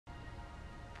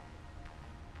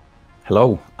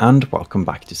Hello and welcome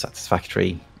back to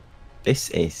Satisfactory. This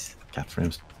is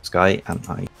KatherineOfSky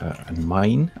and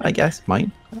mine,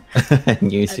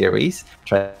 new series,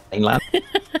 Trainland.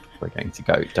 We're going to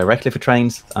go directly for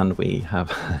trains, and we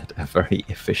have had a very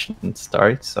efficient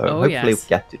start. So hopefully we'll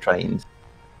get to trains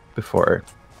before,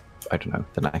 I don't know,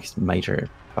 the next major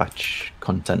patch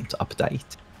content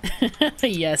update.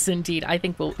 Yes, indeed. I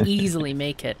think we'll easily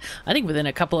make it. I think within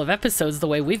a couple of episodes, the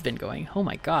way we've been going. Oh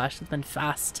my gosh, it's been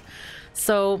fast.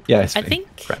 So yeah, I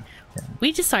think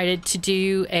we decided to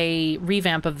do a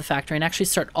revamp of the factory and actually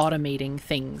start automating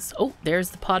things. Oh, there's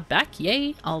the pod back.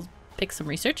 Yay. I'll pick some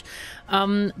research.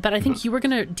 But I think you were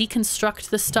going to deconstruct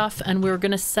the stuff, and we were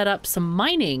going to set up some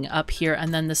mining up here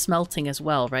and then the smelting as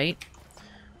well, right?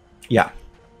 Yeah.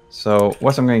 So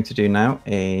what I'm going to do now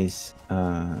is...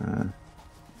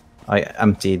 I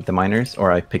emptied the miners,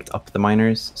 or I picked up the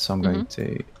miners, so I'm going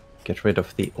to get rid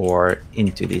of the ore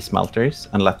into these smelters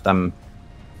and let them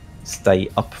stay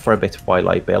up for a bit while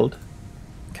I build.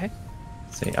 Okay.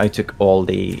 See, I took all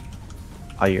the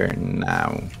iron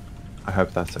now. I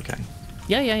hope that's okay.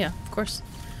 Yeah, of course.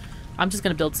 I'm just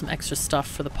going to build some extra stuff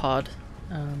for the pod.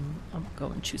 I'll go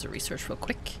and choose a research real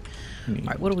quick. All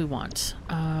right, what do we want?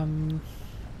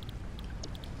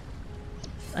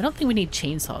 I don't think we need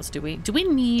chainsaws, do we? Do we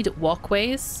need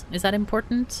walkways? Is that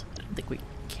important? I don't think we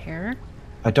care.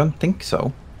 I don't think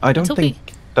so. I don't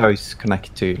think those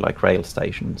connect to like rail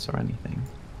stations or anything.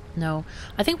 No.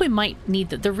 I think we might need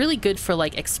that. They're really good for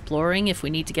like exploring if we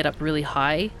need to get up really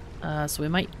high. So we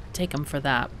might take them for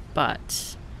that.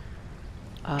 But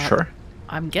sure.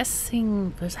 I'm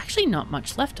guessing there's actually not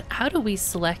much left. How do we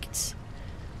select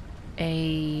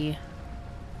the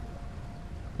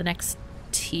next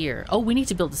tier? Oh, we need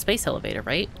to build a space elevator,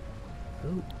 right?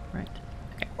 Oh, right.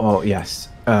 Okay. Oh, yes.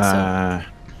 That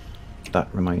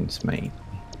reminds me.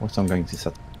 What I'm going to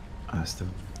set as the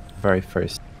very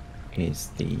first is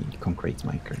the concrete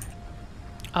maker.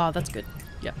 Oh, that's good.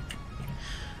 Yeah.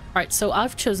 All right, so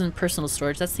I've chosen personal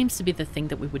storage. That seems to be the thing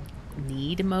that we would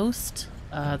need most.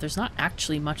 There's not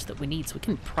actually much that we need, so we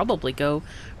can probably go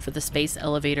for the space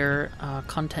elevator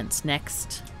contents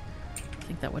next. I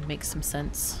think that would make some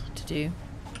sense to do.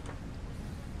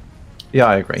 Yeah,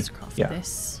 I agree. Yeah.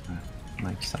 This.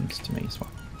 Makes sense to me as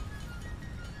well.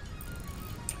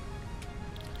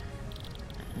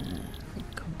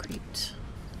 Concrete.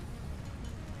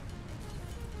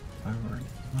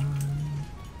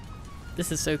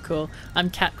 This is so cool. I'm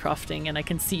cat crafting and I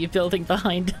can see you building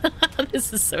behind.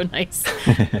 This is so nice.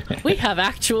 We have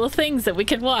actual things that we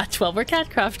can watch while we're cat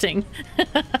crafting.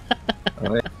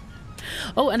 Oh, yeah.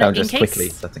 Oh, and I'm just quickly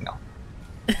setting up.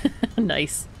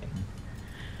 Nice.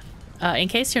 In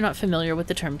case you're not familiar with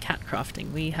the term cat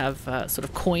crafting, we have sort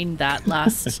of coined that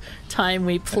last time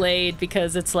we played,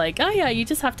 because it's like, oh yeah, you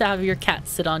just have to have your cat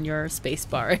sit on your space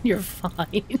bar and you're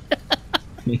fine.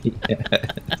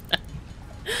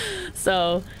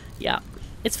 So, yeah.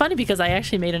 It's funny because I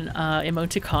actually made an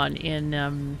emoticon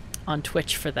in on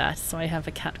Twitch for that, so I have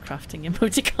a cat crafting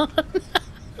emoticon.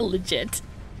 Legit.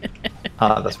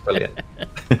 That's brilliant.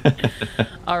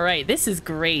 All right, this is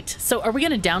great. So are we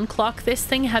going to downclock this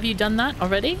thing? Have you done that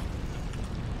already?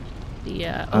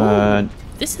 Yeah.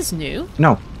 This is new.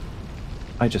 No.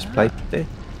 I just played it.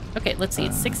 Okay, let's see.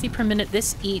 It's 60 per minute.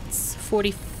 This eats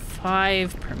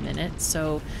 45 per minute,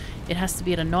 so it has to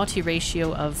be at a naughty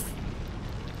ratio of...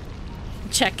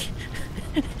 Check.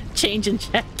 Change and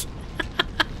check.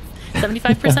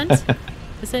 75%?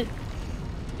 Is it?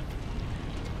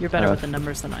 You're better with the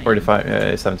numbers than I am.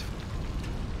 45, 70.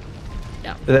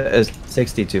 Yeah.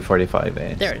 60 to 45.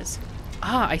 There it is.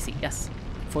 Ah, I see. Yes.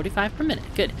 45 per minute.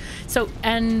 Good. So,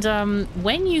 and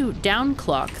when you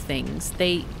downclock things,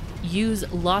 they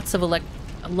use lots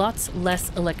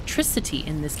less electricity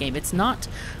in this game. It's not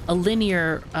a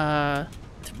linear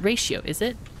ratio, is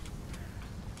it?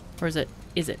 Or is it?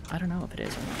 Is it? I don't know if it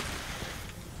is or not.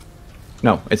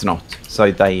 No, it's not.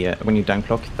 So they, when you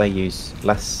downclock, they use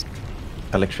less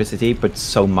electricity, but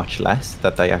so much less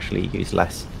that they actually use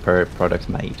less per product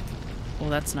made. Well,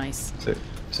 that's nice.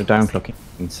 So downclocking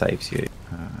saves you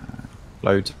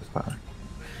loads of power.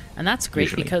 And that's great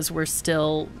usually, because we're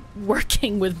still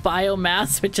working with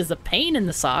biomass, which is a pain in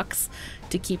the socks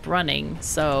to keep running.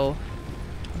 So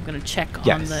I'm going to check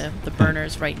on the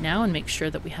burners right now and make sure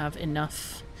that we have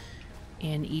enough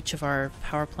in each of our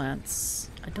power plants.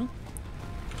 I don't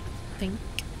think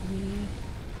we're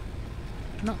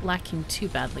not lacking too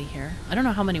badly here. I don't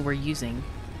know how many we're using.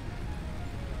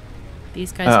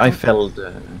 These guys. I filled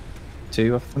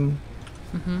 2 of them.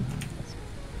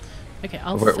 Okay,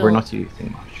 I'll we're not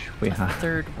using much. We have a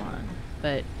third one,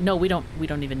 but no, we don't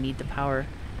even need the power.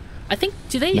 I think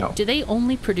do they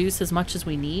only produce as much as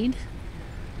we need?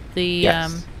 The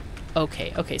yes.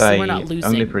 Okay, so we're not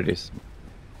losing. Only produce.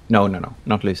 No,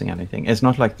 not losing anything. It's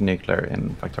not like the nuclear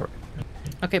in Factorio.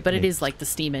 Okay, but it is like the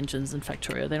steam engines in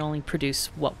Factorio. They only produce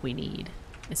what we need,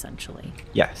 essentially.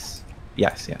 Yes.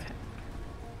 Yes. Yeah.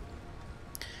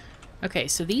 Okay,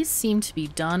 so these seem to be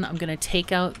done. I'm going to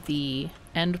take out the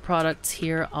end products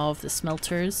here of the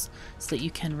smelters so that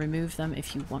you can remove them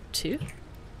if you want to.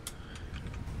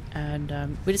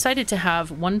 And we decided to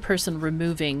have one person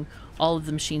removing all of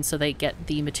the machines so they get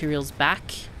the materials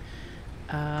back.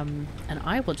 And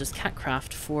I will just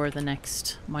catcraft for the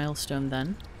next milestone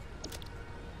then.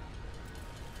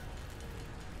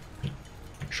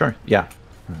 Sure, yeah.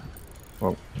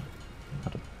 Well,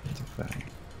 let's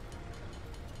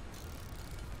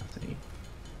see.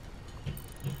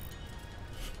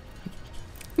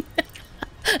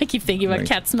 I keep thinking about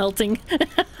cats melting.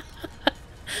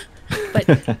 But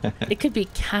it could be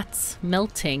cats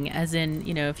melting, as in,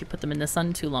 you know, if you put them in the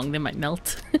sun too long, they might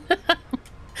melt.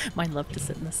 Mine love to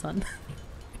sit in the sun.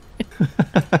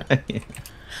 Yeah.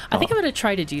 I think I'm going to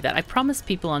try to do that. I promised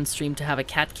people on stream to have a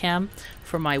cat cam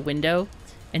for my window.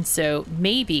 And so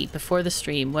maybe before the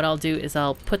stream, what I'll do is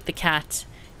I'll put the cat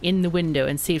in the window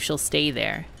and see if she'll stay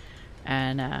there.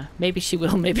 And maybe she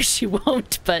will, maybe she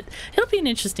won't. But it'll be an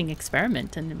interesting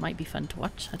experiment and it might be fun to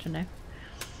watch. I don't know.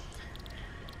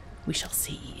 We shall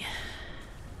see.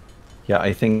 Yeah,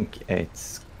 I think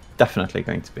it's definitely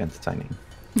going to be entertaining.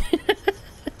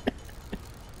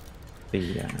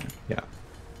 Yeah,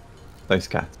 those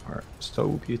cats are so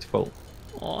beautiful.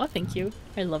 Oh, thank you.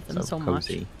 I love them so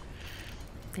cozy.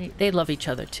 much. They love each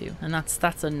other too, and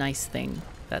that's a nice thing,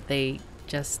 that they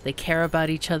care about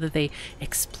each other. They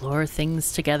explore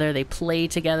things together. They play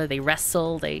together. They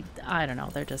wrestle. I don't know.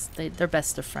 They're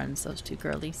best of friends. Those two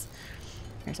girlies.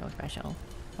 They're so special.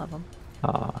 Love them.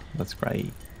 Ah, that's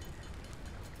great.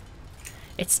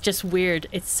 It's just weird.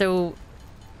 It's so,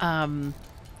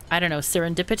 I don't know,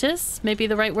 serendipitous, maybe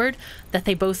the right word, that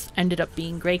they both ended up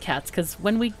being grey cats. Because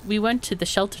when we went to the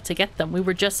shelter to get them, we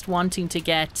were just wanting to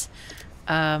get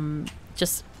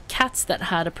just cats that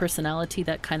had a personality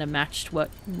that kind of matched what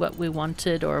we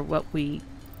wanted or what we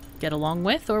get along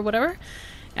with or whatever.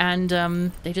 And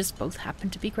they just both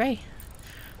happened to be grey.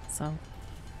 So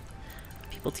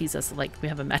people tease us like we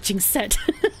have a matching set.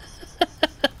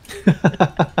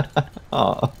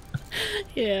 Oh.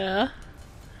 Yeah.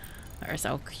 They're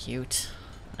so cute.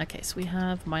 Okay, so we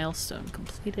have milestone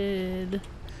completed.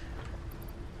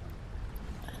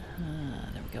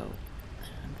 There we go.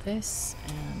 And this,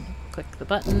 and click the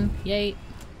button. Yay.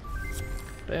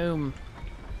 Boom.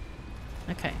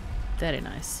 Okay, very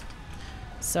nice.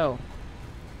 So,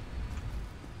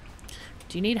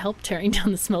 do you need help tearing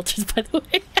down the smelters, by the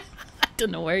way? I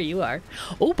don't know where you are.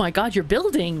 Oh my god, you're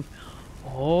building!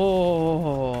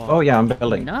 Oh yeah, I'm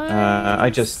building. Nice. I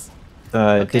just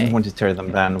didn't want to tear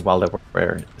them down while they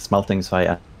were smelting, so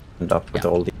I ended up with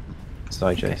all the... So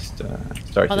I just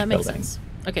started building. That makes sense.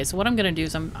 Okay, so what I'm going to do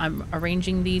is I'm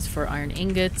arranging these for iron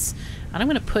ingots, and I'm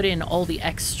going to put in all the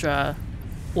extra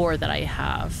ore that I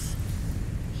have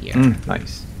here.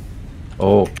 Nice.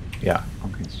 Oh, yeah.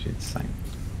 I'm going to do the same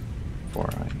before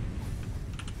I...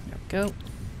 There we go.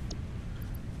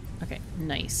 Okay,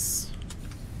 nice.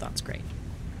 That's great.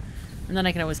 And then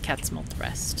I can always cat smelt the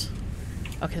rest.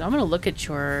 Okay, so I'm going to look at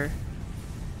your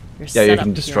setup. Yeah, you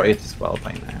can destroy it as well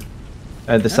by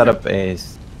now. The setup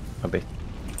is a bit...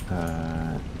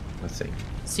 let's see.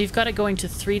 So you've got it going to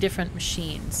 3 different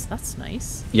machines. That's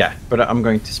nice. Yeah, but I'm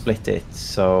going to split it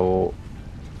so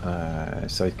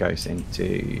it goes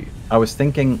into... I was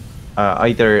thinking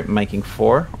either making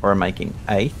 4 or making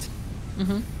 8.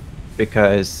 Mm-hmm.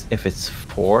 Because if it's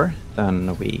 4,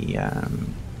 then we...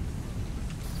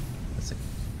 let's see.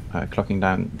 Clocking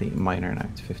down the miner now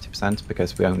to 50%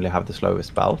 because we only have the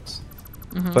slowest belts.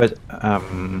 Mm-hmm. But...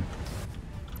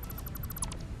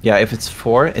 yeah, if it's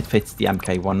 4, it fits the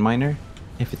MK1 miner.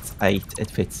 If it's 8, it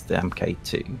fits the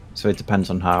MK2. So it depends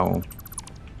on how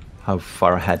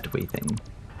far ahead we think.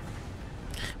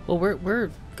 Well,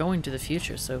 we're going to the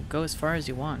future, so go as far as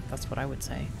you want. That's what I would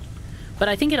say. But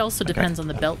I think it also depends on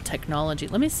the belt technology.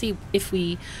 Let me see if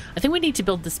I think we need to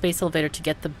build the space elevator to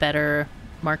get the better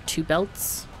Mark II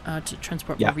belts to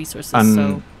transport more resources.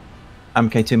 So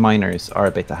MK2 miners are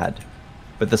a bit ahead.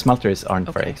 But the smelters aren't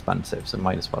very expensive, so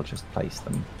might as well just place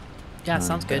them. Yeah,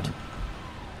 sounds good.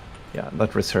 Yeah,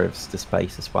 that reserves the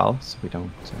space as well, so we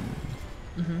don't...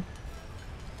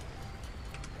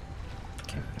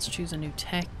 Okay, let's choose a new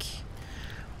tech.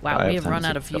 Wow, we have run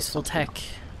out of useful tech.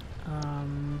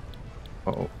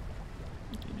 So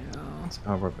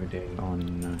how are we doing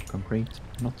on concrete?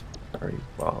 Not very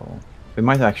well. We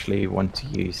might actually want to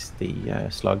use the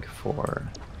slug for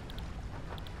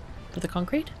the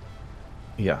concrete.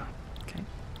 Yeah. Okay.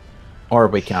 Or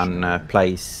we can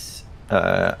place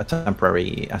a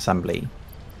temporary assembly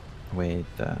with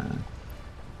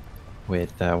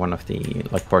one of the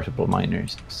like portable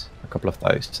miners, a couple of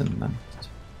those, and then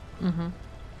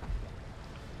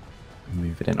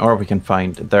move it in. Or we can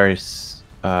find there's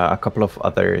a couple of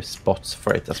other spots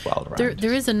for it as well. Around.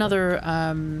 There is another.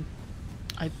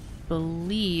 I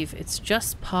believe it's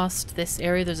just past this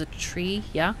area. There's a tree,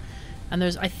 yeah, and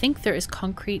I think there is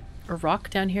concrete or rock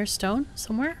down here, stone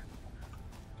somewhere.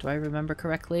 Do I remember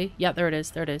correctly? Yeah, there it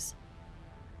is. There it is.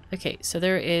 Okay, so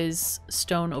there is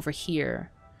stone over here,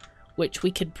 which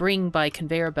we could bring by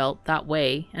conveyor belt that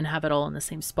way and have it all in the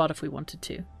same spot if we wanted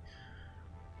to.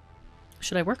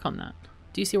 Should I work on that?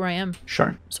 Do you see where I am?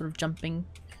 Sure. Sort of jumping.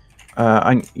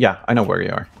 I know where you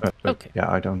are. But okay. Yeah,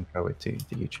 I don't go to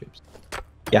the YouTubes.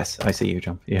 Yes, I see you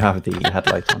jump. You have the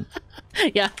headlights on.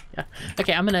 Yeah.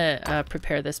 Okay, I'm gonna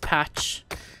prepare this patch,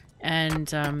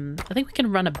 and I think we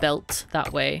can run a belt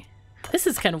that way. This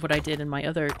is kind of what I did in my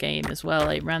other game as well.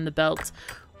 I ran the belt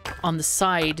on the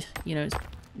side, you know,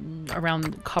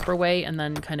 around Copperway, and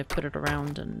then kind of put it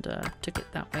around and took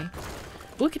it that way.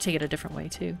 But we could take it a different way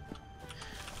too.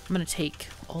 I'm gonna take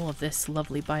all of this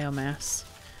lovely biomass,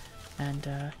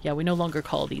 and yeah, we no longer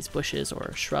call these bushes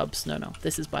or shrubs. No,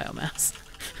 this is biomass.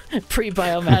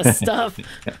 Pre-biomass stuff.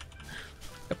 Yeah.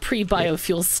 A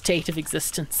pre-biofuel state of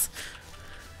existence.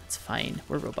 It's fine.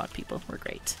 We're robot people. We're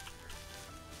great.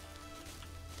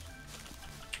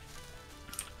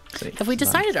 Have we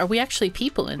decided, are we actually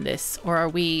people in this, or are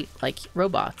we like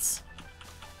robots?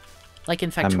 Like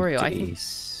in Factorio, I think.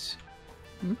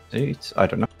 I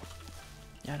don't know.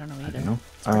 Yeah, I don't know either. I don't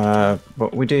know.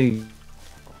 But we do.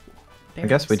 Berries. I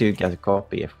guess we do get a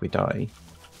copy if we die.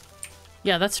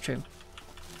 Yeah, that's true.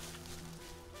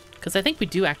 Because I think we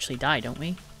do actually die, don't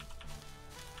we?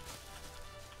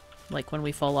 Like when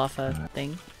we fall off a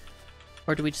thing.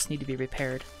 Or do we just need to be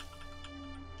repaired?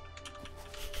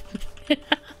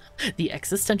 The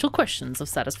existential questions of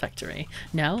Satisfactory.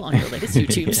 Now on your latest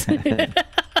YouTubes.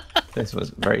 This was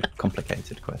a very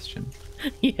complicated question.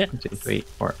 Yes. 1, 2, 3,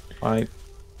 4, 5.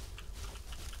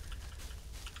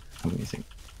 I'm using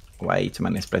way too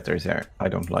many splitters here. I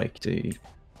don't like to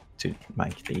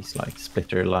make these like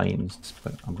splitter lines,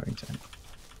 but I'm going to.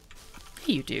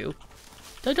 You do.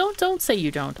 Don't say you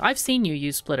don't. I've seen you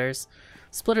use splitters.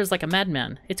 Splitters like a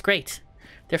madman. It's great.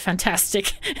 They're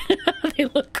fantastic. They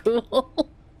look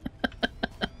cool.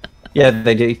 Yeah,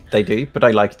 they do. But I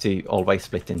like to always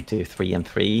split into 3 and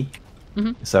 3,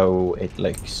 so it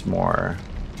looks more.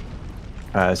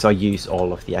 So I use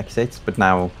all of the exits, but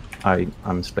now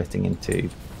I'm splitting into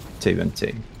 2 and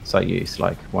 2. So I use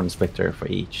like 1 splitter for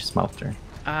each smelter.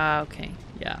 Ah, okay,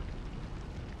 yeah.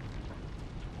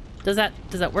 Does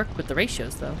that work with the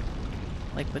ratios though?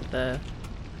 Like with the?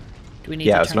 Do we need?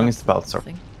 Yeah, to as long as the belts are.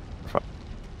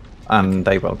 And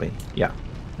they will be. Yeah.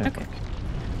 Okay.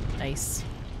 Nice.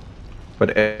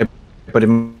 But it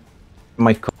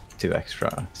might cost 2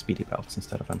 extra speedy belts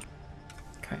instead of them.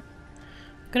 Okay.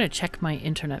 I'm gonna check my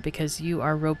internet because you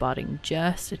are roboting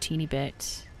just a teeny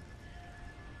bit.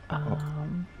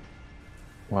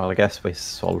 Well, I guess we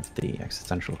solved the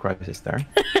existential crisis there.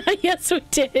 Yes, we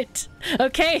did.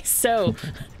 Okay, so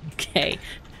okay,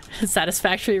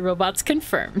 Satisfactory robots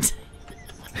confirmed.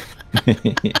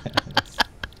 Yes.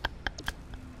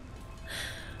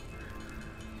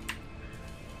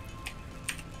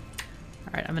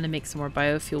 Alright, I'm going to make some more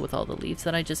biofuel with all the leaves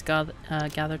that I just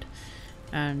gathered.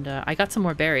 And I got some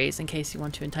more berries in case you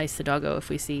want to entice the doggo if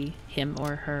we see him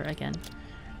or her again.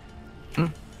 Yeah,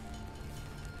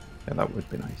 that would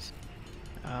be nice.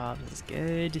 Oh, this is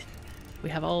good.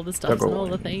 We have all the stuff and all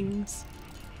the things.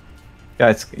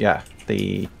 Yeah,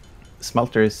 the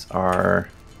smelters are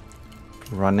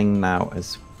running now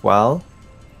as well.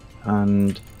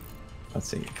 And let's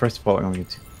see. First of all, I'm going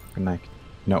to connect.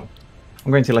 No.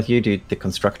 I'm going to let you do the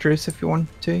constructors if you want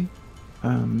to.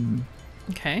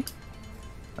 Okay.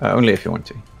 Only if you want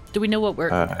to. Do we know what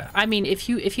we're? I mean, if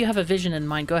you have a vision in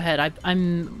mind, go ahead.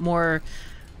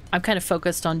 I'm kind of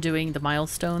focused on doing the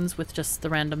milestones with just the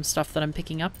random stuff that I'm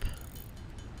picking up.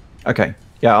 Okay.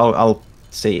 Yeah, I'll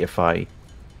see if I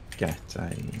get a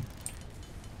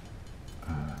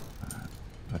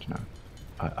I don't know,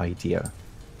 idea.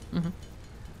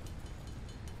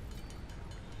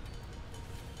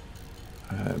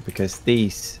 Because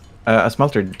these a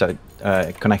smelter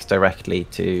connects directly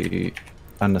to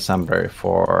an assembler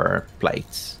for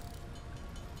plates.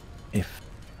 If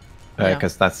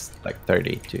because that's like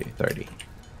 30 to 30.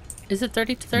 Is it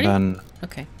 30 to 30? Then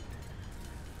okay.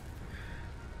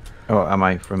 Oh, am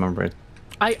I remembering?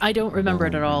 I don't remember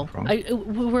it at all.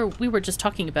 We were just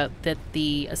talking about that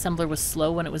the assembler was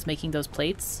slow when it was making those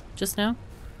plates just now.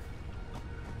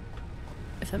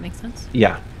 If that makes sense.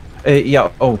 Yeah.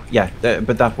 Yeah. Oh, yeah.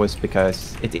 But that was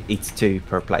because it eats 2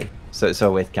 per plate,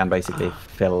 so it can basically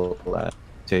fill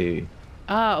 2.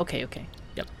 Ah, okay.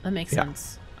 Yep, that makes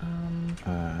sense.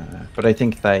 But I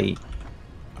think I'm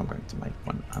going to make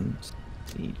one and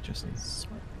see just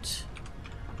sort.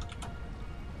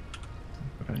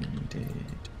 What I needed.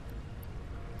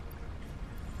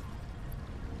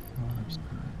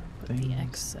 Put the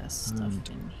excess stuff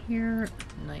in here.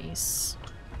 Nice.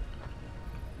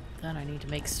 Then I need to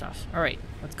make stuff. All right,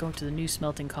 let's go to the new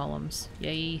smelting columns.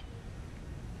 Yay.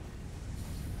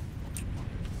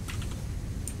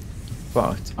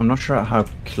 But I'm not sure how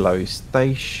close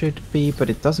they should be,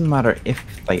 but it doesn't matter if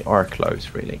they are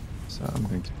close, really. So I'm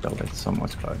going to build it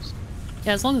somewhat close.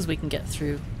 Yeah, as long as we can get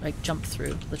through, like jump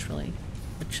through, literally,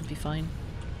 it should be fine.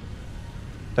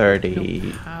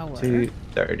 30 to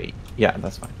 30. Yeah,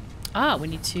 that's fine. Ah, we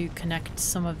need to connect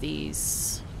some of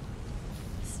these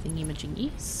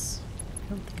thingy-majingies. I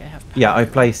don't think I have power. Yeah, I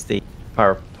placed the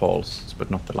power poles,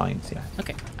 but not the lines yet.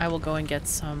 Okay, I will go and get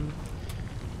some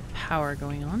power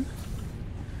going on.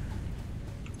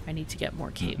 I need to get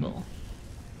more cable,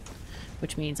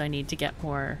 which means I need to get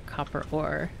more copper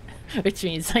ore, which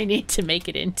means I need to make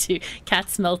it into cat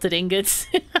smelted ingots.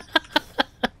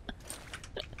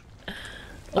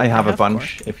 I have a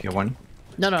bunch if you want.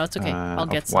 No, it's okay. I'll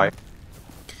get some. Wire.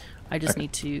 I just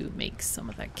need to make some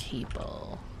of that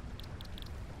cable.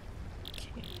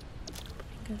 Okay.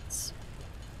 Ingots.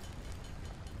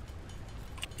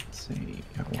 Let's see.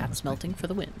 Cat smelting for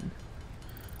the win.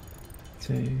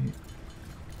 2.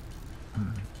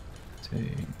 2.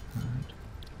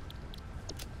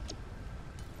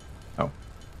 Oh.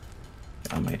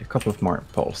 I made a couple of more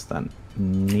poles than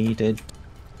needed.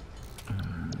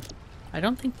 I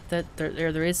don't think that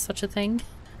there is such a thing.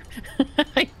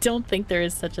 I don't think there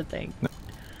is such a thing.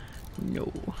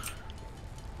 No.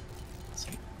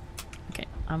 Okay,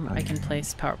 I can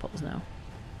place power poles now.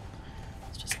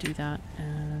 Let's just do that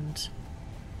and...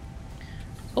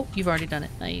 Oh, you've already done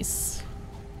it. Nice.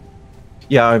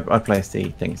 Yeah, I placed the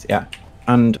things, yeah.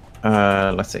 And,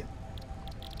 let's see.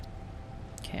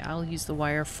 Okay, I'll use the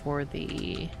wire for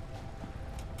the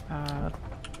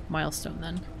milestone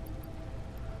then.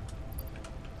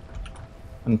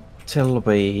 Until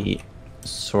we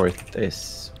sort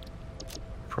this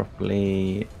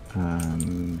properly,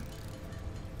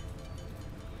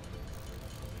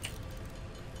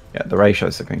 yeah, the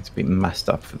ratios are going to be messed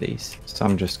up for these. So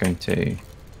I'm just going to,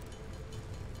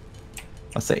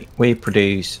 let's see, we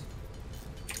produce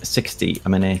 60 a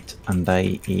minute and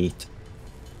they eat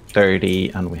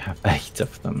 30 and we have 8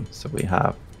 of them. So we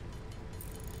have...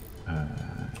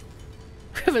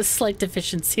 We have a slight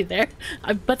deficiency there,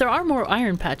 but there are more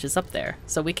iron patches up there,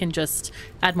 so we can just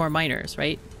add more miners,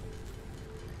 right?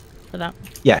 For that.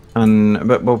 Yeah, and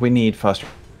but we need faster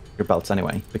belts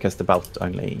anyway because the belt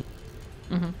only.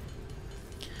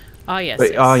 Ah yes.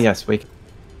 But, yes, we.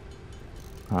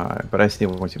 But I see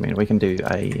what you mean. We can do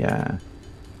a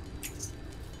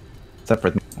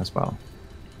separate as well.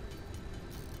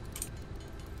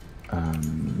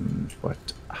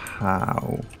 But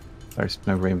how? There's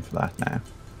no room for that now.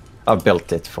 I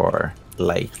built it for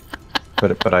late,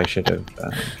 but I should have.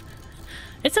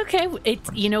 It's okay.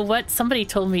 You know what? Somebody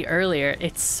told me earlier.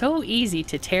 It's so easy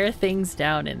to tear things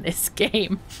down in this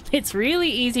game. It's really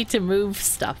easy to move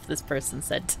stuff. This person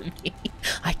said to me.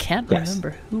 I can't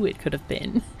remember who it could have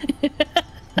been.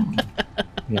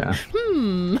 Yeah.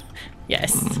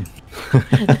 Yes.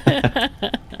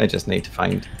 I just need to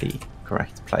find the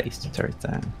correct place to tear it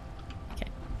down.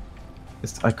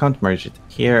 I can't merge it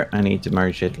here, I need to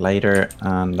merge it later,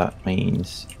 and that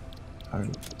means... Oh,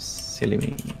 silly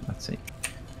me. Let's see.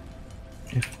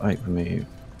 If I remove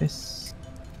this...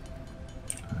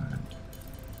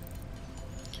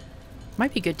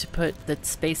 Might be good to put the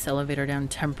space elevator down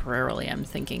temporarily, I'm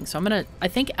thinking. So I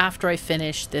think after I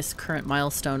finish this current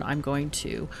milestone, I'm going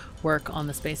to work on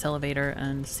the space elevator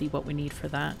and see what we need for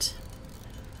that.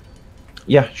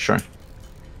 Yeah, sure.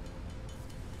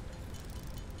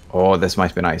 Oh, this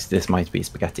might be nice. This might be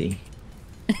spaghetti.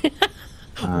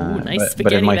 Ooh, nice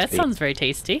spaghetti. That sounds very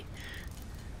tasty.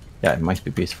 Yeah, it might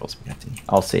be beautiful spaghetti.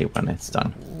 I'll see when it's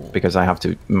done. Because I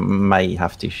may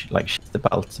have to like shift the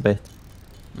belts a bit.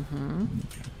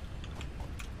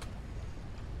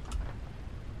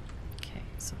 Okay,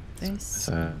 so this.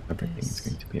 So everything's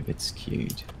going to be a bit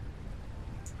skewed.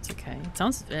 It's okay.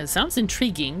 It sounds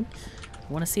intriguing.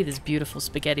 I want to see this beautiful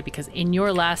spaghetti because in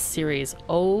your last series,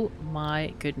 oh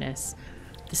my goodness,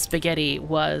 The spaghetti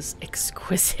was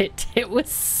exquisite. It was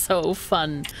so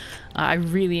fun. I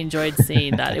really enjoyed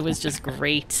seeing that. It was just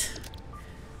great.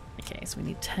 Okay, so we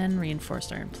need 10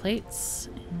 reinforced iron plates,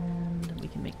 and we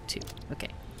can make 2. Okay,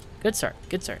 good start.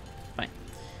 Good start. Fine.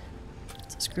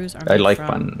 So screws are made I like from...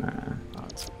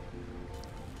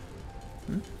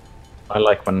 when I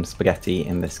like when spaghetti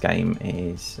in this game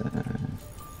is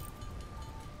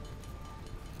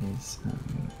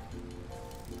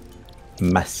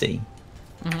messy,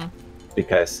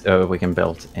 because we can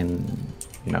build in,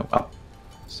 you know, up.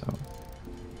 So,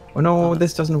 oh no,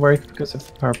 this doesn't work because of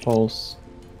the power poles.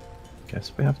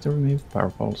 Guess we have to remove power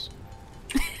poles.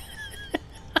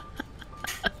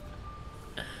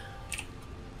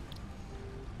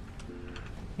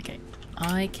 Okay,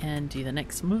 I can do the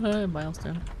next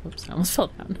milestone. Oops, I almost fell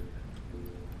down.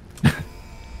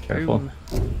 Careful. Boom.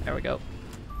 There we go.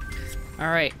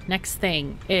 Alright, next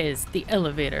thing is the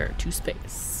elevator to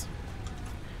space.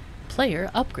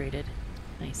 Player upgraded.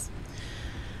 Nice.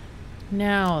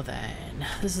 Now then,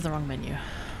 this is the wrong menu.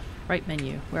 Right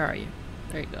menu, where are you?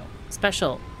 There you go.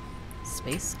 Special.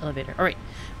 Space elevator. Alright,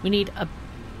 we need 1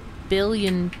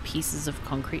 billion pieces of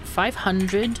concrete.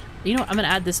 500. You know what, I'm going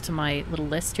to add this to my little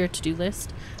list here, to-do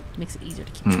list. It makes it easier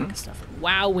to keep track of stuff.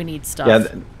 Wow, we need stuff.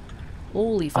 Yeah,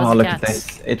 holy fuzzy oh, look cats. at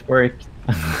this. It worked.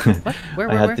 What?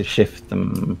 Where? I had to shift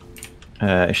them,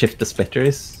 shift the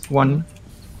splitters one,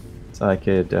 so I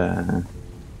could.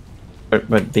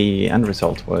 But the end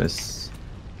result was,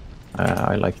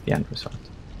 I like the end result.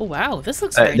 Oh wow, this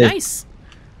looks very nice.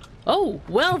 Oh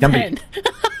well then.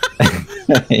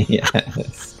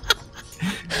 Yes.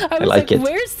 I was like,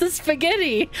 where's the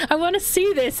spaghetti? I want to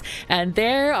see this. And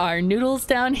there are noodles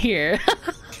down here.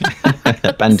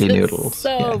 Bendy noodles.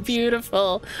 So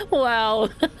beautiful. Wow.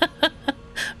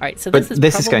 All right, so this probably...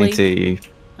 is going to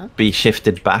be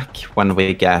shifted back when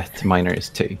we get miners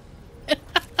 2.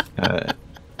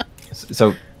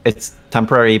 So it's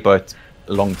temporary, but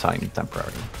long time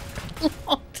temporary.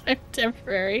 Long time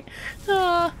temporary.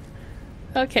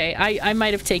 Okay, I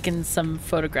might have taken some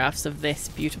photographs of this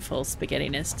beautiful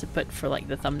spaghettiness to put for like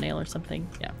the thumbnail or something.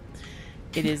 Yeah,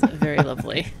 it is very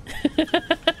lovely.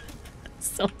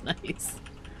 So nice.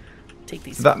 Take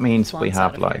these. So that means we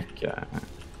have like,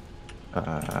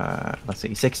 let's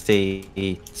see,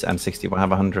 60 and 60. We'll have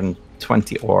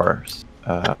 120 ores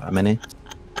a minute.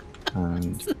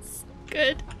 And... This is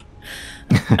good.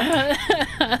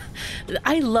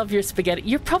 I love your spaghetti.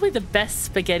 You're probably the best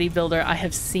spaghetti builder I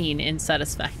have seen in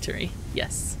Satisfactory.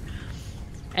 Yes.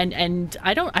 And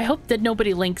I hope that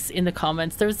nobody links in the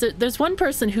comments. There's one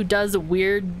person who does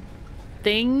weird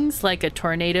things like a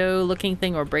tornado looking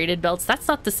thing or braided belts. That's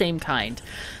not the same kind.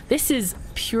 This is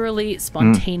purely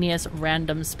spontaneous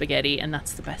random spaghetti, and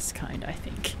that's the best kind, I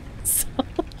think. So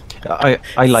I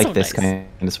like so this nice. kind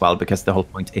as well, because the whole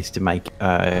point is to make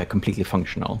completely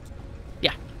functional.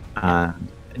 Yeah.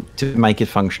 To make it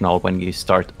functional when you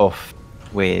start off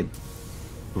with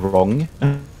wrong,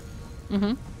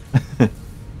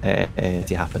 it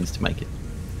happens to make it.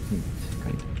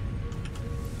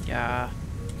 Yeah.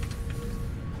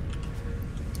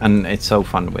 And it's so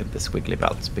fun with the squiggly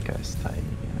belts because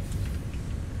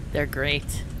they're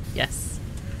great. Yes.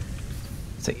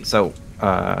 So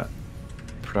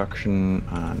production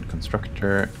and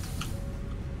constructor.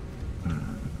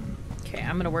 Okay,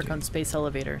 I'm gonna work on space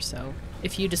elevator, so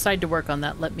if you decide to work on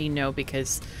that, let me know,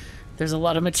 because there's a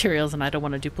lot of materials and I don't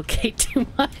want to duplicate too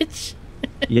much.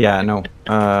 Yeah, no.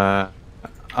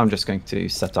 I'm just going to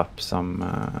set up some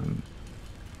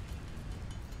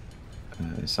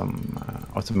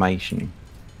automation.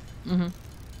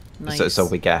 Nice. So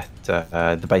we get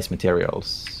the base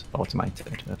materials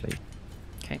automated at least.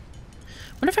 Okay. I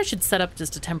wonder if I should set up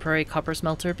just a temporary copper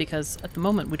smelter, because at the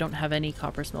moment we don't have any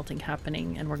copper smelting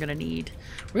happening, and we're gonna need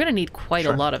quite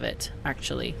a lot of it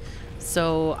actually.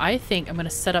 So I think I'm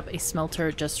gonna set up a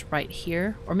smelter just right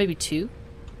here, or maybe 2.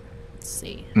 Let's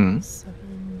see.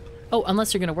 7. Oh,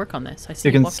 unless you're gonna work on this. I see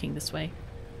you walking this way.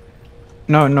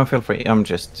 No, feel free.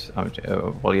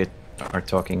 While you are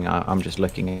talking, I'm just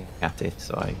looking at it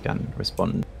so I can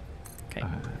respond. Okay.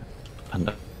 And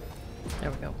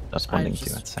there we go. responding to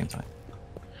you at the same time.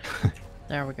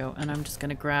 There we go. And I'm just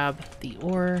gonna grab the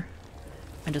ore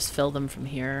and just fill them from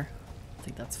here. I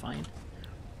think that's fine.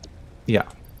 Yeah.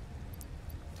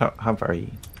 How very,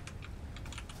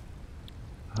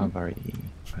 I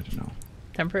don't know.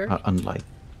 Temporary? Unlike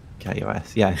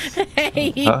KOS, yes.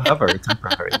 Hey. How very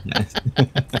temporary, yes.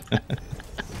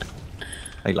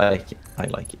 I like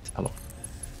it a lot.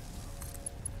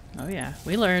 Oh yeah,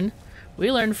 we learn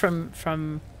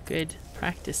from good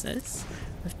practices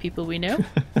with people we know.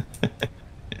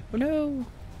 Oh no.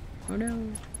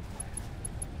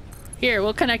 Here,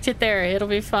 we'll connect it there. It'll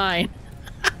be fine.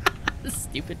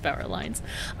 Stupid power lines.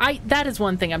 That is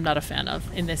one thing I'm not a fan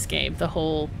of in this game. The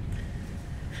whole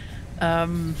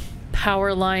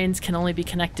power lines can only be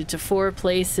connected to 4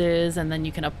 places, and then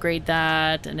you can upgrade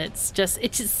that, and it just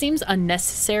seems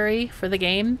unnecessary for the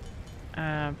game.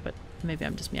 But maybe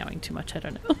I'm just meowing too much. I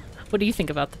don't know. What do you think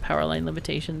about the power line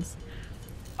limitations?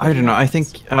 I don't know. I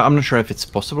think I'm not sure if it's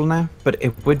possible now, but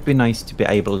it would be nice to be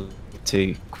able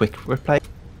to quick replace,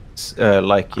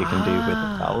 like you can do with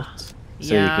the belt.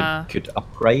 So you could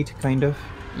upgrade, kind of.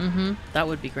 Mm-hmm. That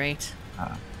would be great.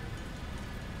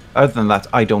 Other than that,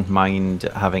 I don't mind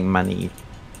having many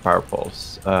power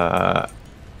balls. There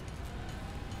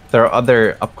are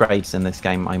other upgrades in this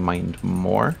game I mind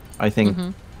more. I think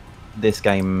this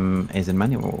game is in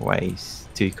many ways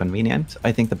too convenient.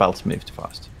 I think the belts move too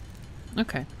fast.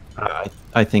 Okay.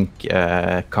 I think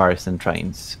cars and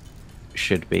trains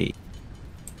should be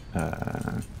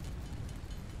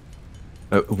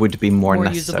would be more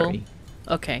necessary.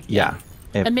 Usable? Okay. Yeah.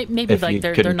 And maybe if like you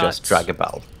they're not just drag a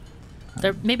belt.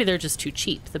 Maybe they're just too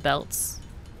cheap, the belts.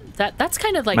 That's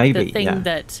kind of like maybe, the thing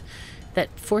that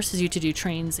forces you to do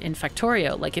trains in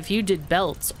Factorio. Like if you did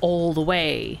belts all the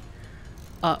way,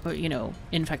 you know,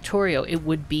 in Factorio, it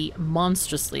would be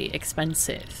monstrously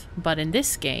expensive. But in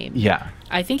this game,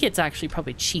 I think it's actually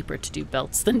probably cheaper to do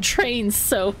belts than trains.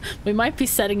 So we might be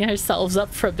setting ourselves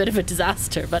up for a bit of a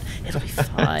disaster, but it'll be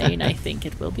fine. I think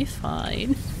it will be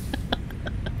fine.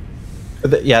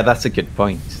 Yeah, that's a good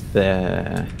point.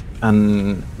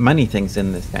 And many things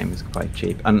in this game is quite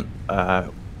cheap. And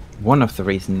one of the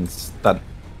reasons that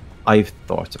I've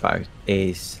thought about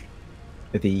is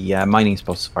the mining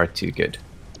spots are too good.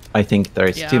 I think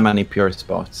there's too many pure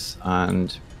spots,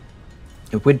 and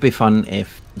it would be fun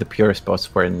if the pure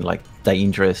spots were in like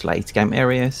dangerous late game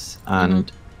areas, and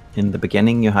in the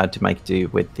beginning you had to make do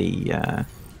with the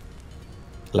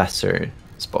lesser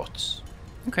spots.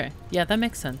 Okay, yeah, that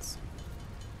makes sense.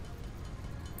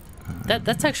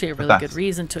 That's actually a really good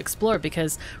reason to explore,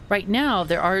 because right now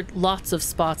there are lots of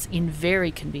spots in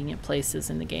very convenient places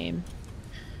in the game,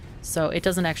 so it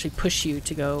doesn't actually push you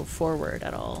to go forward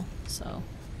at all. So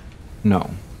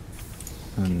no,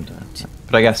 and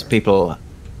but I guess people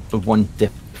want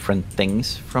different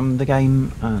things from the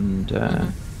game, and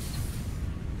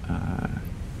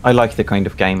I like the kind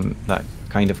of game that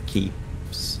kind of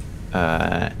keeps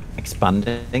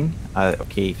expanding,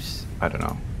 keeps, I don't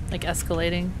know, like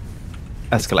escalating.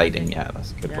 Escalating, yeah,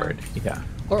 that's a good word. Yeah.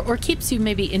 Or keeps you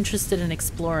maybe interested in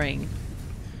exploring,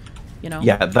 you know?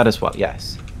 Yeah, that is what,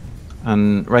 yes.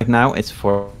 And right now it's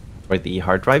for the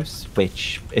hard drives,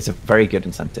 which is a very good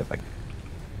incentive.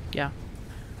 Yeah.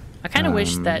 I kind of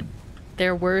wish that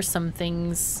there were some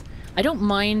things... I don't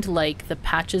mind, like, the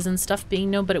patches and stuff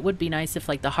being known, but it would be nice if,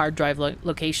 like, the hard drive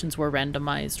locations were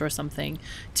randomized or something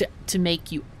to make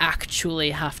you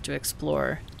actually have to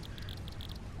explore.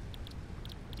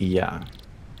 Yeah.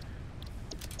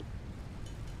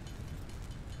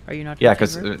 Are you not? Yeah,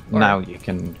 because now you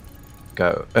can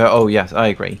go. Oh yes, I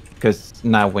agree. Because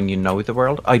now when you know the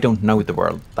world, I don't know the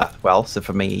world that well, so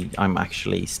for me, I'm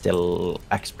actually still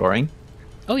exploring.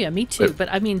 Oh yeah, me too. But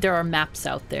I mean, there are maps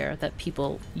out there that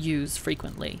people use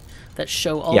frequently that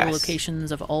show all the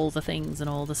locations of all the things and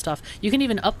all the stuff. You can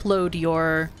even upload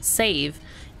your save,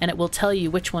 and it will tell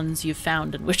you which ones you've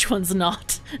found and which ones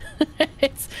not.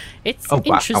 it's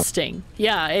interesting. Wow.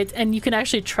 Yeah, and you can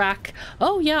actually track.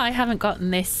 Oh yeah, I haven't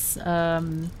gotten this,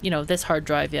 you know, this hard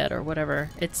drive yet or whatever.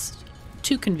 It's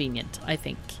too convenient, I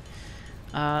think.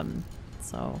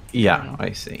 So yeah,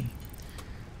 I see.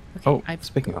 Okay, oh,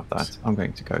 speaking of that, I'm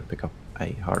going to go pick up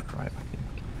a hard drive, I think.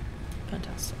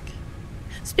 Fantastic.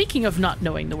 Speaking of not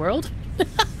knowing the world.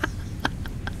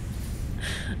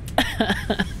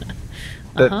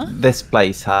 This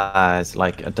place has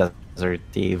like a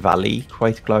deserty valley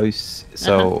quite close,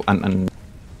 so and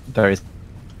there is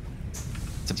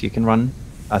you can run,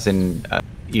 as in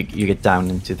you get down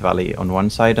into the valley on one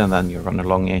side and then you run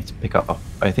along it to pick up.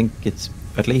 I think it's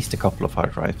at least a couple of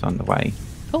hard drives on the way.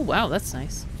 Oh wow, that's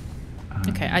nice.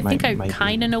 Okay, I think I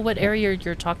kind of know what area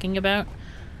you're talking about.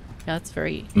 Yeah, that's a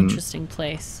very interesting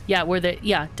place. Yeah, where the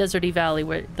deserty valley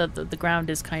where the ground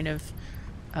is kind of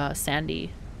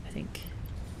sandy, I think.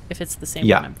 If it's the same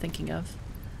one I'm thinking of.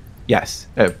 Yes,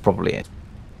 probably it.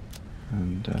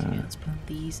 And okay, let's put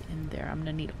these in there. I'm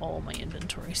gonna need all my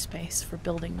inventory space for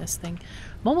building this thing.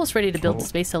 I'm almost ready to build the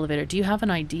space elevator. Do you have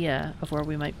an idea of where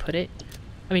we might put it?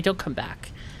 I mean, don't come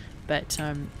back, but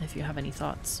if you have any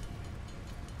thoughts.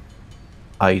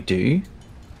 I do.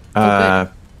 Oh,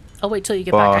 good. I'll wait till you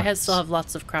get back. I still have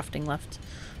lots of crafting left,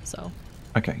 so.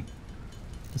 Okay.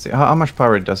 Let's see. How much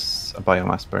power does a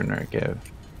biomass burner give?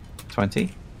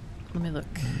 20. Let me look.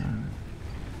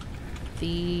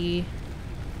 The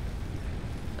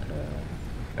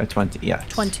 20, yeah.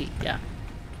 20, yeah.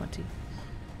 20.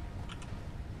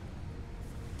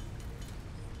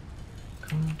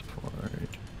 Forward.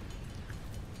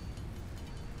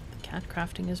 The cat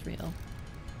crafting is real.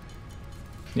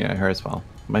 Yeah, her as well.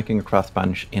 Making a craft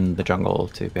bench in the jungle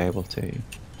to be able to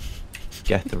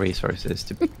get the resources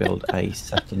to build a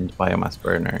second biomass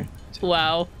burner.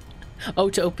 Wow. Oh,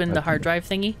 to open the hard it. drive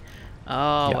thingy?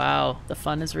 Oh, Yeah. wow. The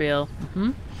fun is real.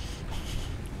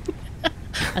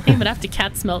 I think I'm gonna have to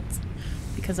cat smelt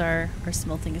because our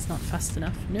smelting is not fast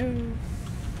enough. No.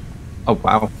 Oh,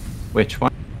 wow. Which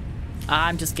one?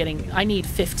 I'm just getting... I need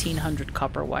 1,500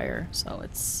 copper wire, so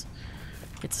it's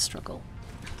a struggle.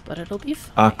 But it'll be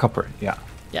fine. Copper, yeah.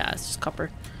 Yeah, it's just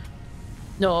copper.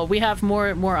 No, we have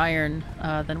more iron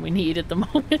than we need at the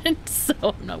moment, so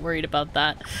I'm not worried about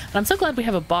that. And I'm so glad we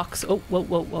have a box. Oh,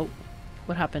 whoa.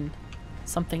 What happened?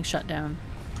 Something shut down.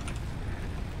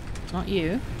 It's not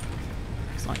you.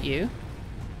 It's not you.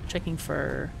 Checking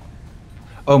for...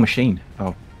 Oh, machine.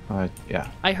 Oh, yeah.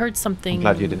 I heard something... I'm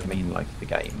glad you didn't mean, like, the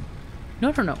game.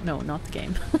 No, not the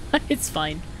game. It's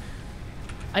fine.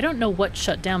 I don't know what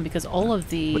shut down because all of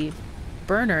the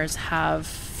burners have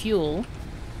fuel.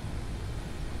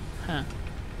 Huh.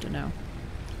 Don't know.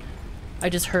 I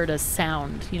just heard a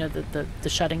sound. You know, the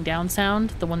shutting down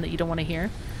sound? The one that you don't want to hear?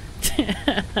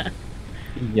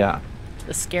 Yeah.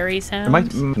 The scary sound? It might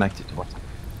be connected to what?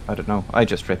 I don't know. I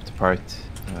just ripped apart...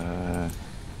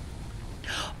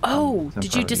 oh,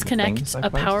 did you disconnect a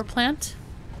power plant?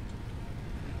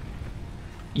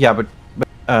 Yeah, but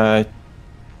a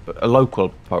local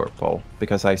power pole,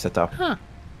 because I set up... Huh.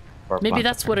 Maybe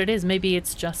that's what it is. Maybe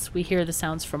it's just we hear the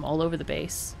sounds from all over the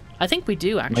base. I think we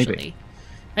do, actually. Maybe.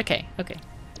 Okay.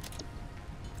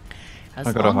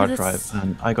 I got a hard drive,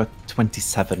 and I got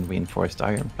 27 reinforced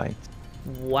iron plates.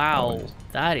 Wow,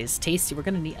 that is tasty. We're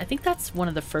gonna need... I think that's one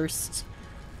of the first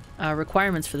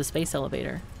requirements for the space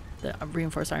elevator, the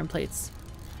reinforced iron plates.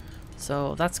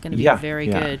 So that's gonna be very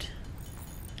good.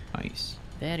 Nice.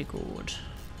 Very good.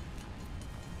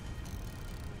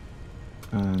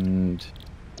 And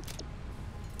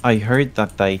I heard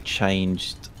that they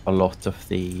changed a lot of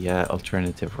the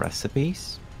alternative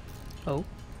recipes. Oh.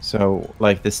 So,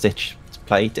 like, the stitched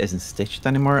plate isn't stitched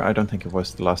anymore. I don't think it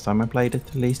was the last time I played it,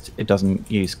 at least. It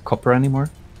doesn't use copper anymore.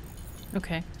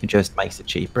 Okay. It just makes it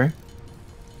cheaper.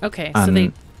 Okay, so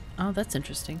they... Oh, that's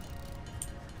interesting.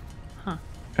 Huh.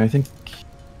 I think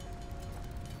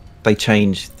they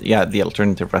changed, the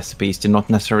alternative recipes do not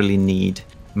necessarily need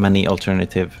many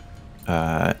alternative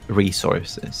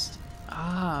resources.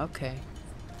 Ah, okay.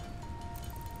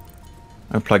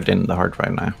 I plugged in the hard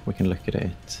drive now. We can look at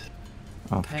it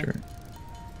after. Okay.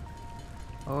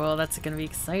 Oh, that's going to be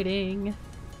exciting.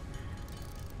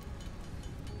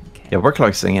 Okay. Yeah, we're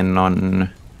closing in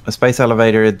on a space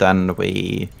elevator, then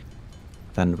we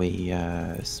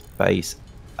space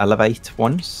elevate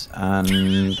once, and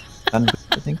then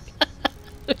I think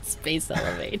space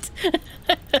elevate.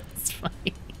 That's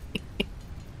funny.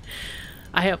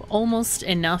 I have almost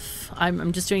enough.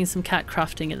 I'm just doing some cat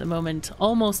crafting at the moment.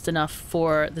 Almost enough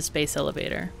for the space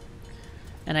elevator,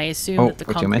 and I assume that the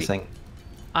concrete... what you missing?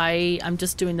 I'm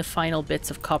just doing the final bits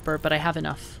of copper, but I have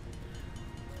enough.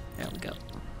 There we go.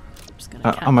 I'm just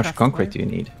gonna how much concrete do you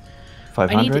need?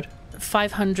 500? I need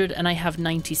 500, and I have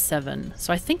 97.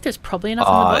 So I think there's probably enough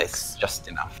in the box. It's just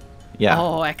enough. Yeah.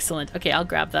 Oh, excellent. Okay, I'll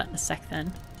grab that in a sec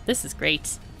then. This is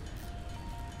great.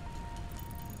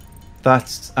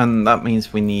 That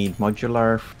means we need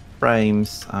modular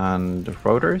frames and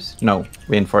rotors. No,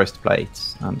 reinforced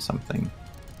plates and something.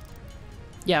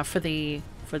 Yeah, for the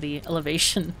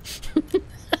elevation.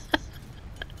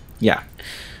 Yeah.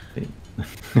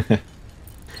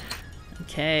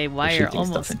 Okay, wire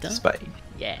almost done. Space.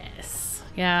 Yes.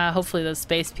 Yeah, hopefully those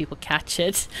space people catch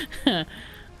it.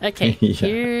 Okay, Yeah.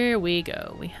 Here we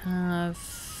go. We have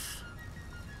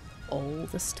all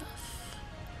the stuff.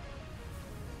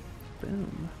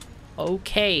 Boom.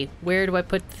 Okay, where do I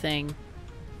put the thing?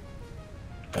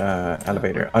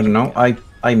 Elevator. I don't know.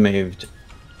 I moved.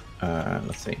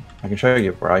 Let's see. I can show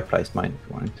you where I placed mine if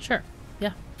you want. Sure.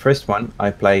 Yeah. First one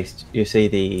I placed. You see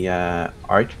the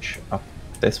arch up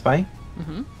this way.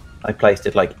 Mm-hmm. I placed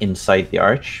it like inside the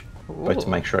arch, but to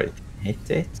Ooh. make sure it hit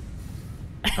it.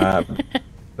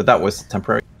 But that was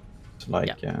temporary.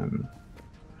 Like. Yeah.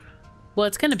 Well,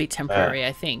 it's gonna be temporary,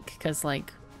 I think, because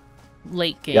like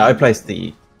late game. Yeah, I placed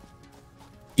the.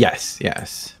 Yes.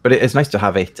 But it's nice to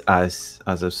have it as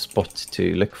a spot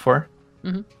to look for.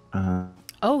 Mm-hmm.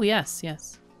 Oh yes.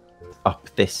 Up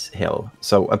this hill,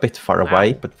 so a bit far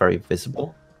away, but very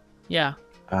visible. Yeah.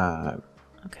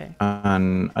 Okay.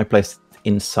 And I placed it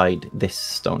inside this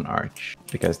stone arch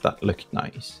because that looked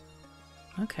nice.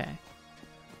 Okay.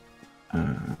 Wait,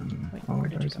 oh, where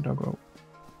did you there's go? a doggo.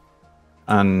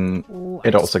 And Ooh,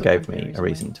 it I also just put my gave me berries a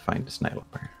reason away. to find a snail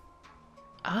up there.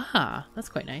 Ah, that's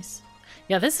quite nice.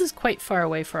 Yeah, this is quite far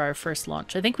away for our first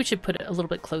launch. I think we should put it a little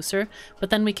bit closer, but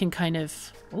then we can kind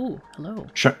of... Oh, hello.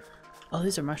 Sure. Oh,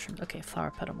 these are mushrooms. Okay,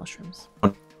 flower petal mushrooms.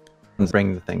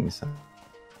 Bring the things.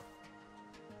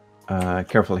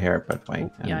 Careful here, by the way.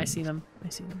 Oh, yeah, I see them. I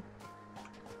see them.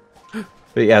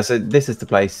 But yeah, so this is the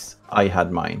place I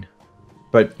had mine.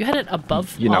 But you had it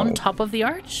above, you know, on top of the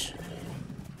arch?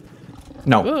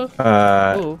 No.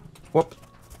 Ooh. Whoop.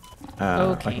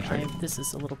 Okay, this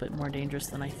is a little bit more dangerous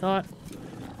than I thought.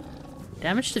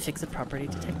 Damage to fix-it property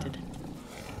detected.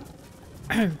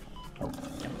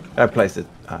 I placed it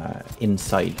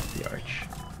inside the arch,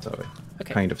 so it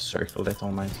kind of circled it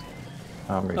almost.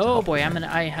 Oh boy,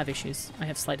 I have issues. I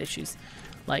have slight issues.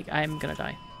 Like, I'm gonna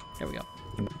die. There we go.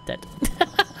 Dead.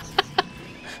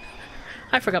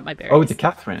 I forgot my berries. Oh, the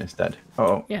Catherine is dead.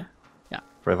 Oh. Yeah. Yeah.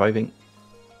 Reviving.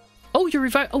 Oh, you're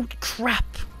reviving. Oh, crap.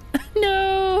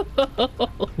 No.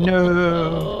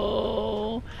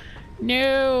 No.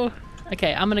 No.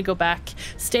 Okay, I'm gonna go back.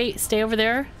 Stay over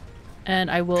there,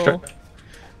 and I will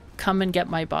come and get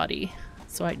my body,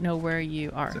 so I know where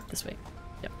you are. This way.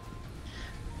 Yep.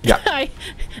 Yeah.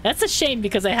 That's a shame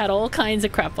because I had all kinds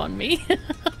of crap on me.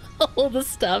 All the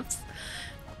stuffs.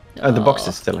 The box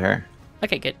is still here.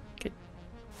 Okay, good. Good.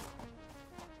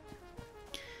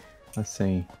 Let's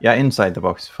see. Yeah, inside the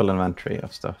box, full inventory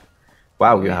of stuff.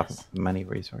 Wow, you have many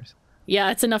resources. Yeah,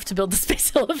 it's enough to build the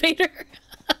space elevator.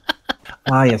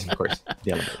 Ah, yes, of course.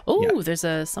 The elevator. Oh, there's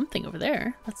a something over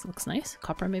there. That looks nice.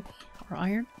 Copper, maybe? Or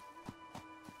iron?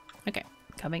 Okay,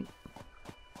 coming.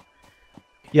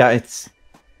 Yeah, it's...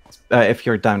 if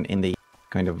you're down in the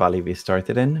kind of valley we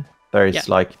started in, there's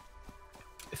like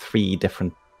 3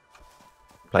 different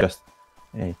places.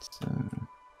 It's...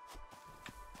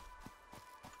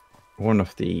 one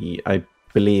of the... I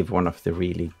believe one of the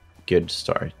really good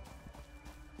start.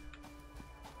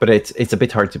 But it's a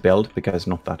bit hard to build because it's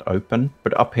not that open.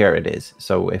 But up here it is.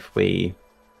 So if we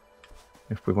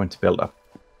want to build up.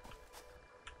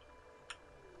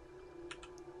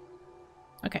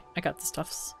 Okay, I got the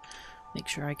stuffs. Make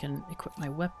sure I can equip my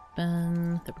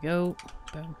weapon. There we go.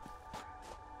 Boom.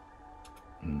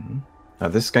 Mm-hmm. Now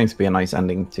this is going to be a nice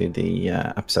ending to the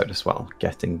episode as well.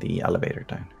 Getting the elevator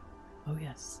down. Oh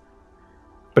yes.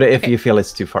 But if you feel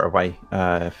it's too far away,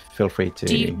 feel free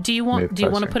to. Do you want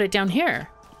to put it down here?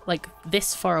 Like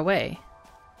this far away,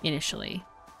 initially.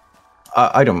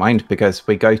 I don't mind because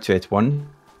we go to it once.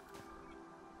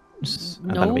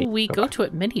 No, we go to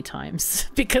it many times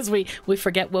because we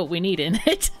forget what we need in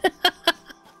it.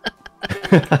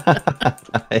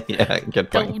 Yeah, good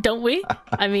point. Don't we?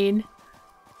 I mean,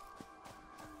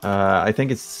 I think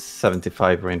it's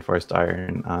 75 reinforced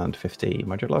iron and 50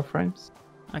 modular frames.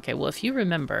 Okay, well, if you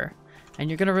remember, and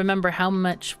you're gonna remember how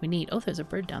much we need. Oh, there's a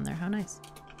bird down there. How nice.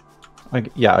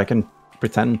 Yeah, I can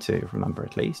pretend to remember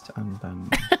at least, and then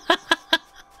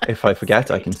if I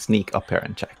forget, I can sneak up here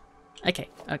and check. Okay,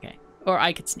 or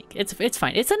I could sneak. It's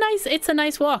fine. It's a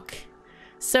nice walk.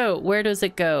 So where does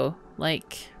it go?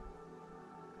 Like,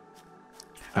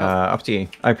 up to you.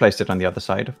 I placed it on the other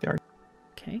side of the arc.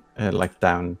 Okay. Like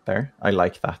down there. I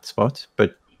like that spot,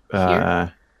 but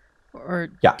here? Or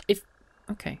yeah.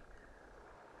 Okay.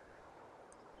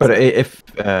 But if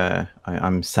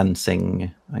I'm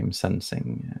sensing.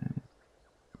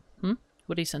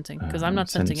 What are you sensing? Because I'm not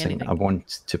sensing anything. I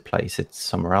want to place it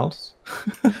somewhere else.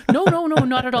 No,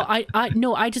 not at all.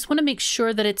 I just want to make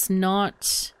sure that it's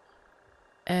not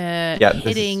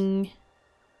hitting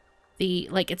the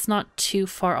it's not too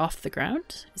far off the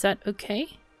ground. Is that okay?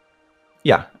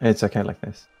 Yeah, it's okay like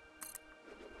this.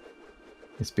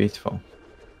 It's beautiful.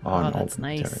 Oh, that's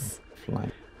nice.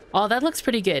 Oh, that looks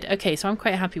pretty good. Okay, so I'm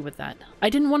quite happy with that. I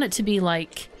didn't want it to be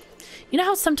like, you know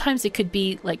how sometimes it could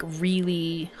be like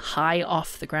really high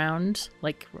off the ground,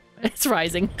 like it's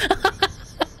rising.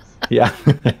 Yeah.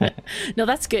 No,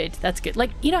 that's good. That's good.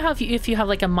 Like, you know how if you have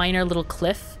like a minor little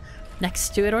cliff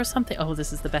next to it or something. Oh,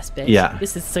 this is the best bit. Yeah.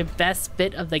 This is the best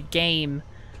bit of the game.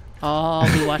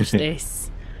 Oh, we watch this.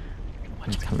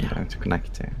 Watch it coming down to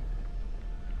connect to.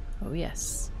 Oh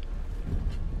yes.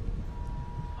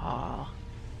 Oh.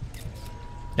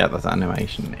 Yeah, that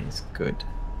animation is good.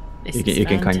 You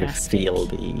can kind of feel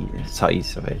the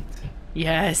size of it.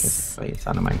 Yes. The way it's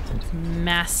animated. It's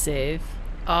massive.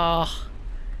 Oh,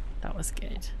 that was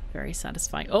good. Very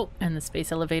satisfying. Oh, and the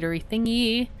space elevator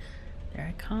thingy. There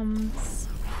it comes.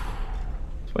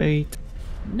 Sweet.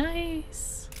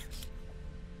 Nice.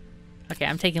 Okay,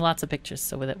 I'm taking lots of pictures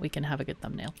so that we can have a good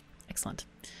thumbnail. Excellent.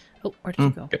 Oh, where did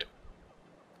you go? Good.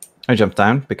 I jumped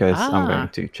down because I'm going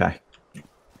to check.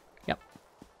 Yep.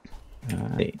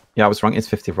 Yeah, I was wrong. It's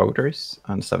 50 rotors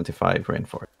and 75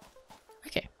 reinforced.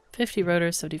 Okay, 50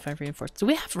 rotors, 75 reinforced. Do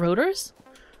we have rotors?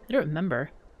 I don't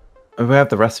remember. We have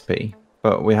the recipe,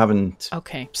 but we haven't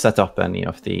set up any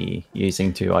of the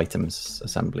using 2 items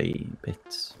assembly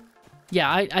bits.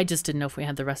 Yeah, I just didn't know if we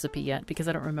had the recipe yet because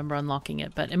I don't remember unlocking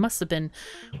it, but it must have been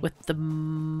with the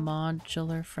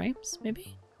modular frames,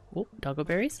 maybe? Oh, doggo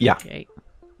berries? Yeah. Okay.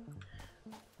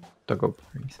 Doggo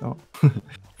berries, oh.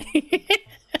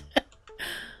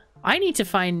 I need to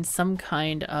find some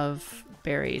kind of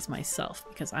berries myself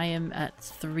because I am at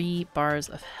 3 bars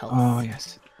of health. Oh,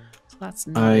 yes. So that's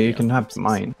not you can have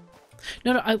mine.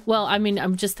 No, well, I mean,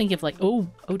 I'm just thinking of like, oh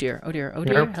dear,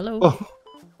 hello. Oh.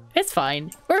 It's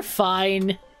fine. We're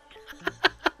fine.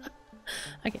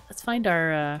 Okay, let's find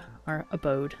our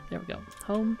abode. There we go.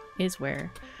 Home is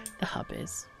where the hub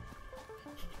is.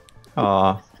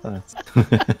 Aw, that's... I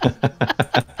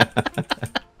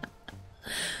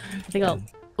think I'll...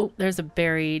 Oh, there's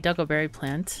a doggo berry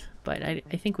plant, but I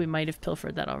think we might have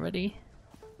pilfered that already.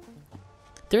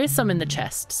 There is some in the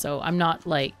chest, so I'm not,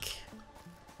 like,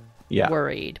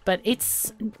 worried. But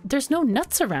there's no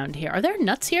nuts around here. Are there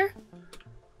nuts here?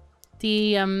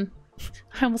 The, I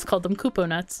almost called them Kupo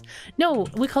nuts. No,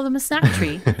 we call them a snack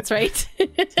tree. That's right.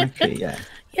 Snack tree, yeah.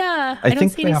 Yeah, I don't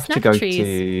think see we any have to snack go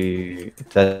trees.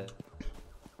 to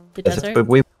the desert. But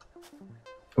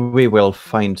we will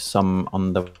find some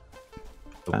on the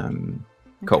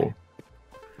coal.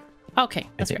 Okay,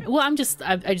 that's great. Well, I just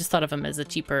thought of them as a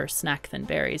cheaper snack than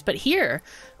berries. But here,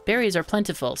 berries are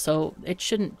plentiful, so I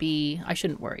shouldn't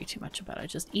worry too much about it.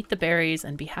 Just eat the berries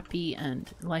and be happy,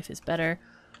 and life is better.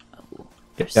 Oh,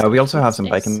 yeah, we also have some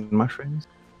bacon mushrooms.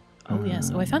 Oh,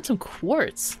 yes. Oh, I found some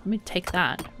quartz. Let me take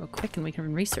that real quick, and we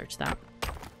can research that.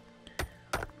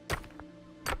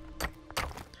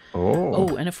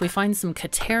 Oh, and if we find some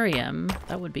Caterium,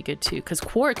 that would be good too. Because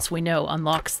quartz, we know,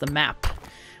 unlocks the map,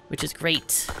 which is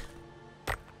great.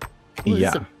 Ooh, this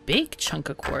is a big chunk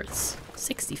of quartz.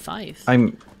 65.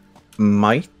 You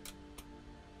might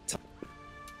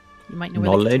know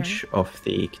knowledge of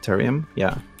the Caterium,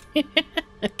 yeah.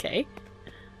 Okay.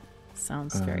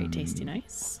 Sounds very tasty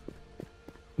nice.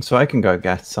 So I can go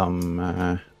get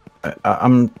some...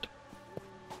 can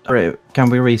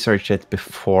we research it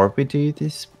before we do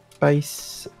this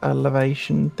base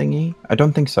elevation thingy? I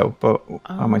don't think so, but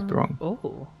I might be wrong.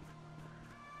 Oh.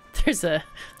 There's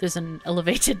an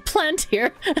elevated plant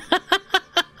here. Oh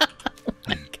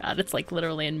my god, it's like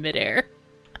literally in midair.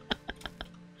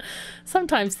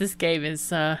 Sometimes this game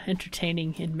is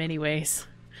entertaining in many ways.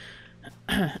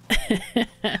 Oh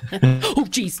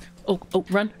jeez. Oh,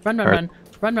 run.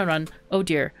 Oh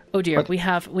dear. What? We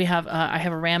have I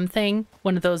have a ram thing,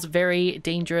 one of those very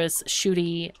dangerous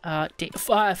shooty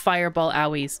fireball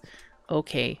owies.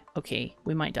 Okay,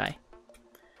 we might die.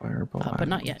 Fireball but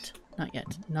not yet.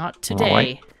 Not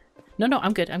today. No,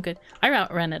 I'm good. I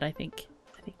outran it, I think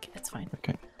it's fine.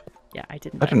 Okay. Yeah, I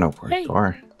didn't. I don't know where you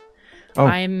are. Oh.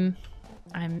 I'm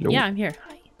here.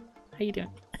 Hi. How you doing?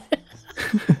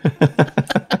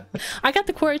 I got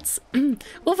the quartz.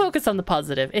 We'll focus on the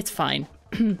positive. It's fine.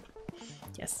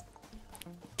 Yes.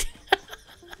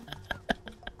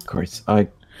 Quartz. I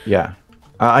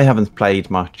haven't played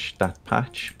much that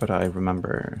patch, but I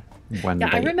remember when. Yeah,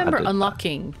 I remember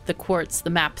unlocking the quartz, the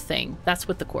map thing. That's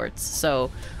with the quartz.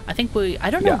 So I think I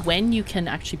don't know when you can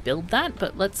actually build that,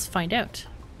 but let's find out.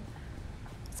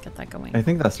 Let's get that going. I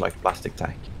think that's like plastic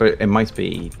tech, but it might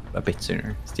be a bit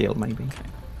sooner. Steel, maybe. Okay.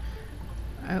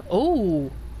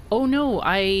 Oh no,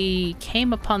 I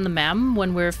came upon the MAM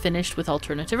when we're finished with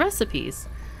alternative recipes.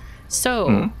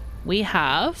 So we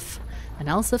have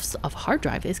analysis of hard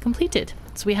drive is completed.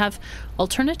 So we have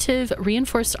alternative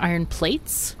reinforced iron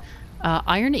plates,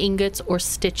 iron ingots, or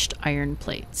stitched iron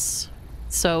plates.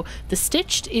 So the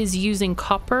stitched is using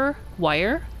copper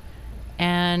wire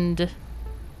and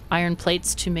iron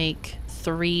plates to make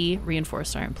 3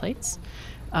 reinforced iron plates.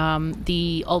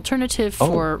 The alternative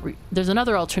there's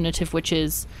another alternative, which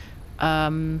is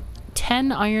 10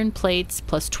 iron plates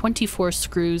plus 24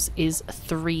 screws is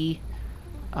 3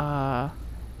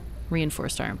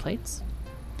 reinforced iron plates.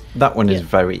 That one is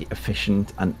very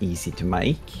efficient and easy to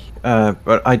make.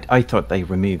 But I thought they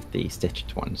removed the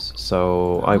stitched ones,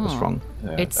 so I was wrong.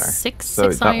 It's there.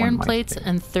 6 iron plates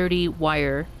and 30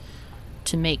 wire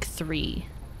to make 3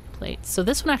 plates. So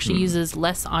this one actually uses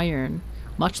less iron,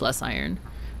 much less iron,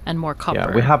 and more copper.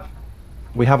 Yeah,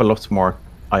 we have a lot more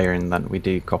iron than we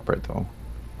do copper, though.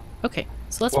 Okay,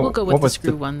 so we'll go with the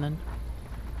screw one then.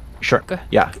 Sure.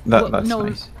 Yeah, that's no,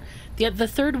 nice. The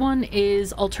third one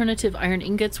is alternative iron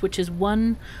ingots, which is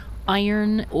 1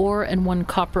 iron ore and 1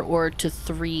 copper ore to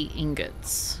 3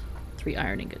 ingots. 3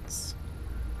 iron ingots.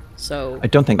 So I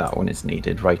don't think that one is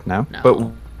needed right now, no.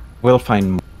 but we'll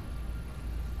find more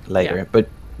later. Yeah. But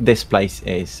this place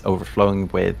is overflowing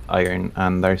with iron,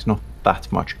 and there's not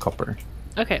that much copper.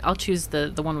 Okay, I'll choose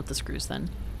the one with the screws then.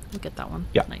 We'll get that one.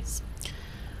 Yeah. Nice.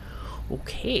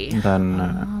 Okay. And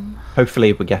then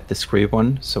hopefully we get the screw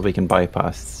one, so we can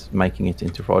bypass making it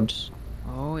into rods.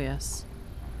 Oh yes.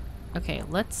 Okay,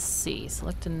 let's see.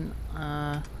 Select an.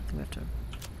 I think we have to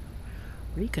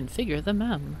reconfigure the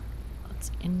mem.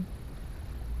 Let's in.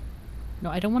 No,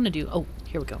 I don't want to do. Oh,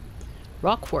 here we go.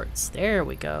 Rock quartz. There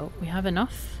we go. We have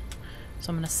enough. So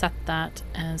I'm going to set that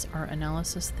as our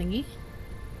analysis thingy.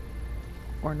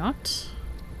 Or not.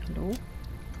 Hello.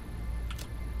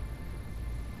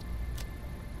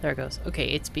 There it goes. Okay,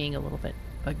 it's being a little bit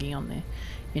buggy on the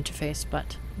interface,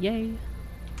 but yay.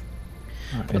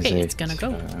 Okay, it's gonna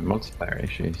go. Multiplayer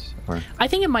issues, or I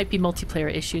think it might be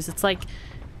multiplayer issues. It's like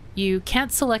you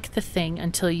can't select the thing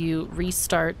until you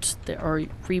restart or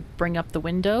bring up the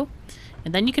window,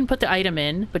 and then you can put the item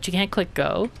in, but you can't click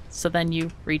go. So then you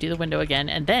redo the window again,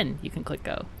 and then you can click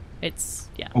go. It's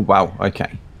Oh, wow.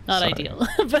 Okay. Not ideal,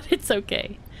 but it's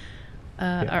okay.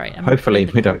 All right. Hopefully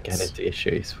we don't get into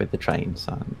issues with the trains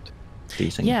and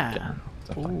desync. Yeah.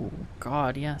 Oh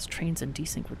God, yes. Trains and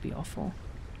desync would be awful.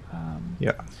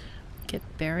 Yeah. Get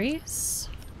berries.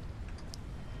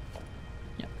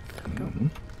 Yep. Go.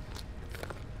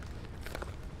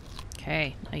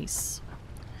 Okay. Nice.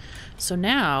 So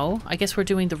now, I guess we're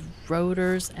doing the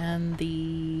rotors and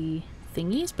the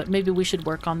thingies, but maybe we should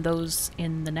work on those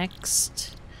in the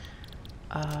next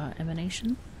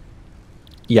emanation.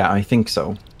 Yeah, I think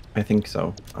so.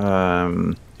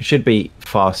 It should be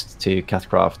fast to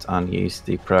catcraft and use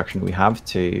the production we have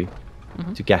to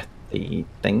get the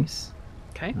things.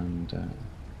 Okay. And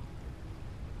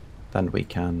then we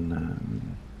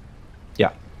can,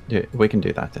 we can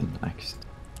do that in the next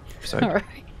episode. All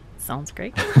right. Sounds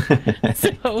great.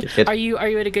 So, are you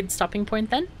at a good stopping point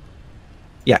then?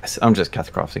 Yes, I'm just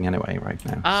catcrafting anyway right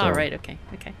now. Ah, right. Okay.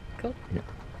 Cool. Yeah.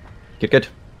 Good.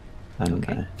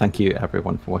 And thank you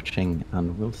everyone for watching,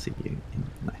 and we'll see you in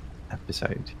the next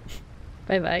episode.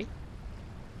 Bye-bye.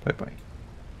 Bye-bye.